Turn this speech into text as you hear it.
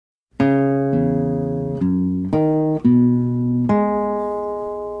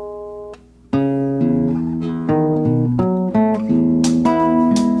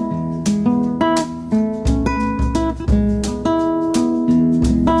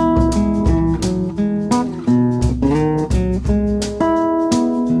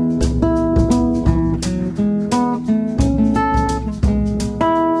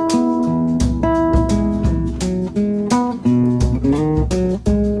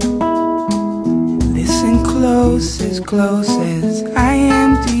close as I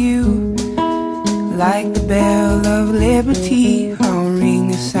am to you. Like the bell of liberty, I'll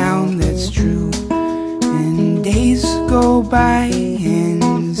ring a sound that's true. And days go by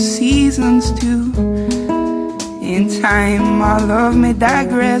and seasons too. In time our love may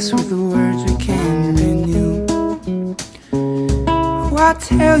digress with the words we can renew. Oh, I'll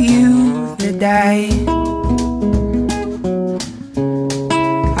tell you that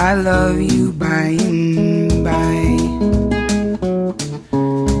I love you by and by.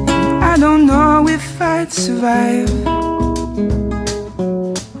 I don't know if I'd survive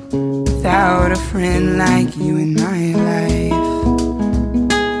without a friend like you in my life.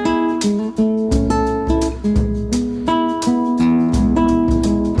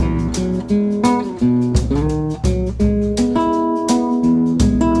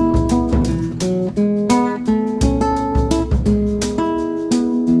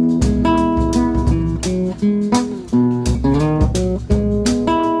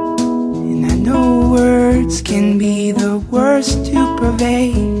 Can be the worst to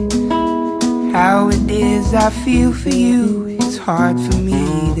purvey how it is I feel for you. It's hard for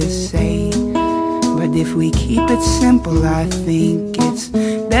me to say, but if we keep it simple, I think it's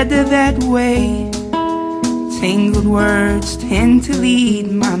better that way. Tangled words tend to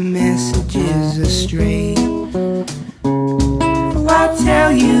lead my messages astray. Oh, I'll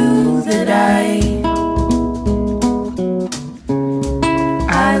tell you that I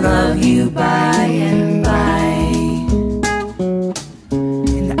love you by and by.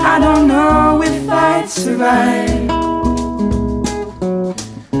 And I don't know if I'd survive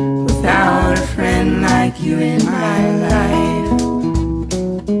without a friend like you in my life.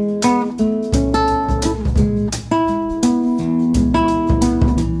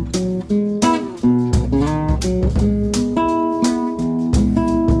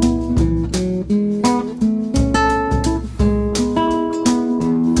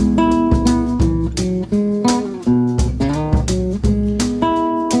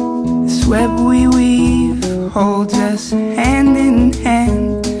 Web we weave holds us hand in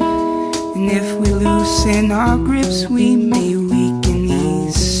hand, and if we loosen our grips we may weaken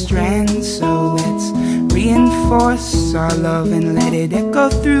these strands. So let's reinforce our love and let it echo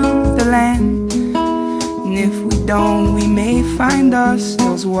through the land. And if we don't, we may find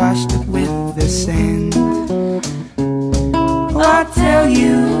ourselves washed up with the sand. Oh, I'll tell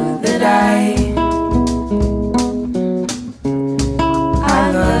you that I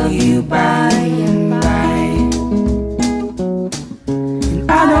love you by and by. And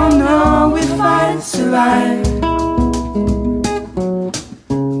I don't know if I'd survive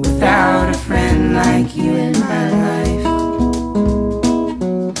without a friend like you in my life.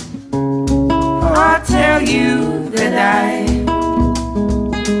 Oh, I'll tell you that I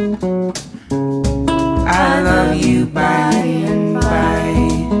love you by and by.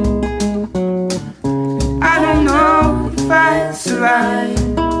 I don't know if I'd survive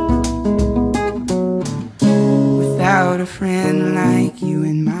without a friend like you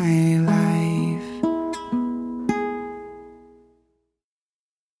in my life.